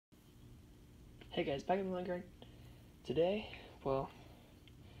Hey guys, back in the line grind. Today, well,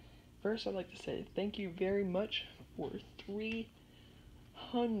 first I'd like to say thank you very much for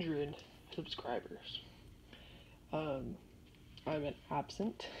 300 subscribers. I've been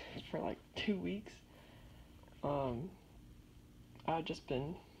absent for like 2 weeks. I've just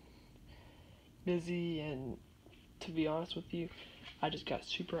been busy, and to be honest with you, I just got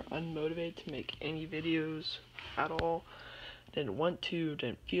super unmotivated to make any videos at all. Didn't want to,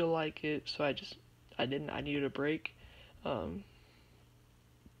 didn't feel like it, so I needed a break.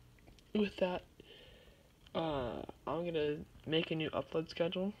 With that, I'm gonna make a new upload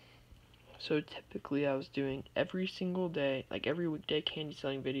schedule. So typically I was doing every single day, like every weekday, candy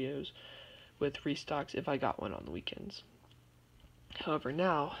selling videos with restocks if I got one on the weekends. However,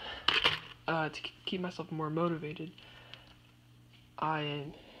 now, to keep myself more motivated, I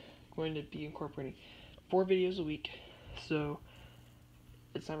am going to be incorporating 4 videos a week. So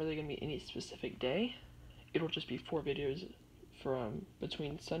it's not really going to be any specific day. It'll just be 4 videos from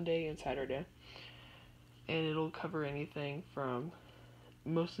between Sunday and Saturday. And it'll cover anything from,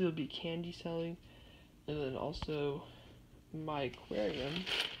 mostly it'll be candy selling, and then also my aquarium,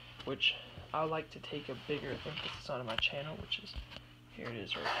 which I would like to take a bigger emphasis on in my channel, which is, here it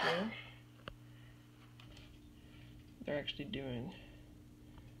is right here. They're actually doing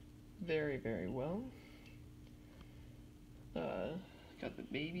very, very well. Got the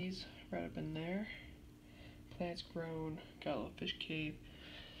babies right up in there. Plants grown, got a little fish cave.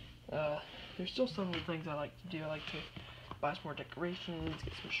 There's still some of the things I like to do. I like to buy some more decorations,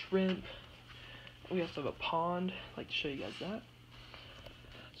 get some shrimp. We also have a pond. I'd like to show you guys that.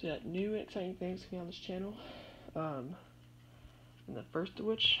 So yeah, new and exciting things coming on this channel. And the first of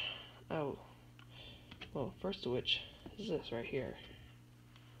which, first of which is this right here.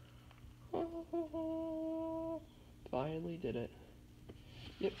 Finally did it.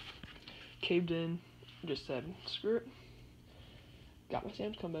 Yep. Caved in. Just said, screw it. Got my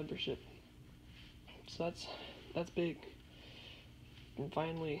Sam's Club membership. So that's big. And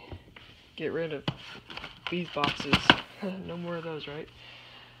finally get rid of these boxes. No more of those, right?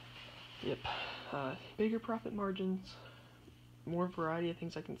 Yep. Bigger profit margins, more variety of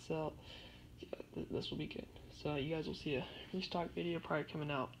things I can sell. Yeah, this will be good. So you guys will see a restock video probably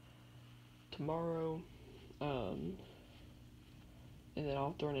coming out tomorrow. And then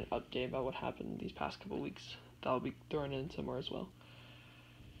I'll throw in an update about what happened these past couple weeks. That'll be thrown in somewhere as well.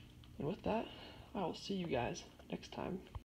 And with that, I will see you guys next time.